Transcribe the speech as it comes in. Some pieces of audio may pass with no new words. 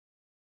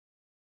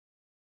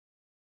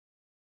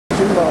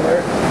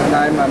Muller, and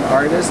I'm an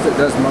artist that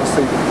does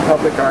mostly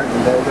public art in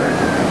Boulder.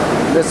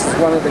 This is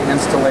one of the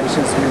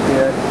installations we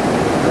did.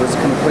 It was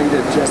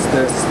completed just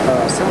this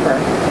summer,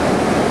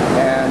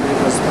 and it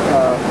was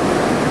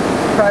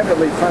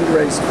privately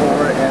fundraised for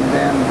and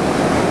then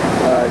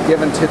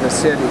given to the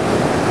city.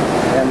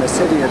 And the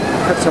city had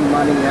put some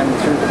money in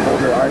through the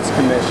Boulder Arts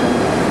Commission.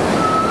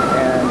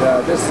 And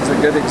this is a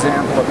good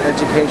example of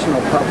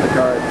educational public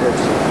art, which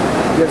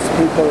gives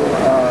people,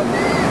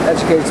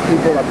 educates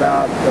people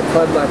about the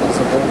flood levels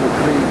of Boulder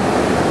Creek.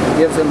 It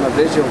gives them a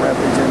visual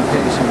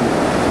representation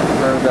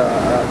for the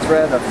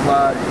threat of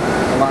flood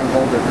along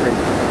Boulder Creek.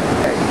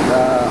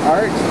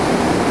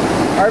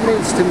 Art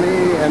means to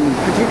me, in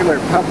particular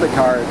public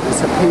art,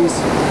 is a piece,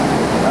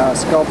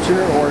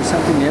 sculpture, or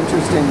something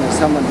interesting that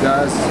someone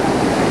does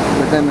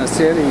within the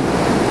city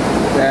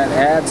that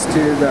adds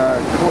to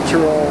the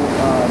cultural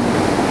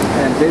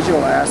and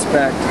visual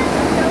aspect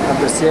of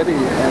the city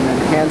and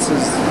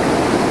enhances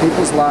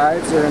people's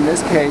lives, or in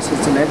this case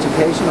it's an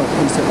educational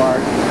piece of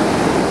art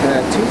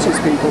that teaches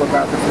people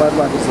about the flood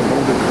levels of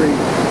Boulder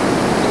Creek.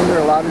 So there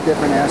are a lot of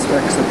different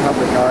aspects of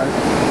public art,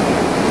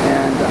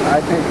 and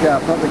I think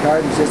public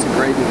art is just a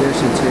great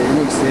addition to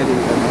any city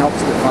and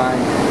helps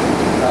define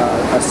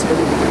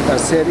a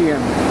city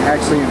and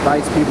actually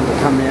invites people to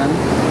come in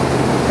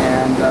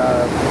and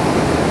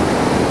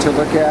to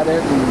look at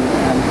it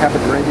and have a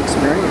great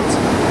experience.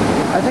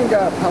 I think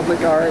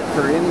public art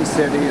for any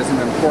city is an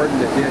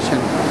important addition.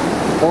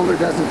 Boulder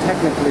doesn't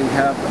technically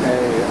have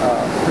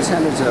a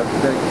percentage of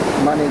the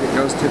money that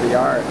goes to the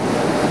art,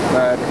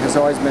 but has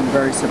always been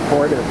very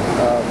supportive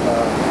of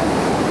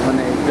when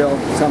they build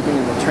something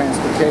in the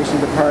transportation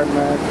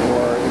department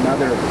or in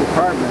other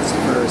departments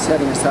for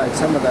setting aside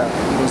some of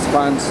those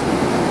funds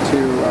to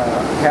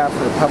have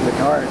for public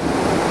art.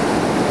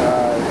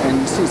 And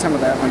you see some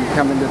of that when you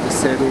come into the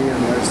city, and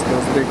there's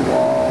those big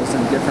walls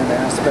and different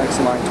aspects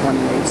along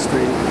 28th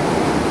Street.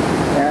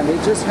 And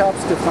it just helps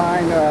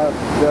define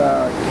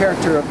the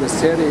character of the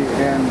city,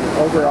 and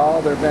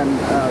overall there have been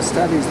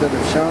studies that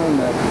have shown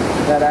that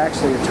that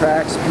actually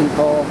attracts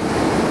people,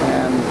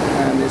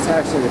 and it's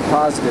actually a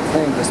positive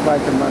thing.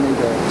 Despite the money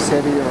the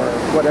city or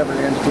whatever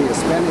entity is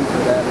spending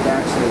for that, it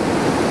actually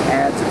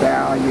adds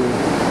value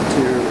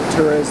to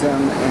tourism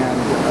and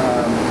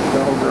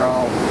the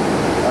overall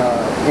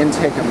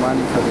intake of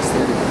money for the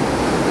city.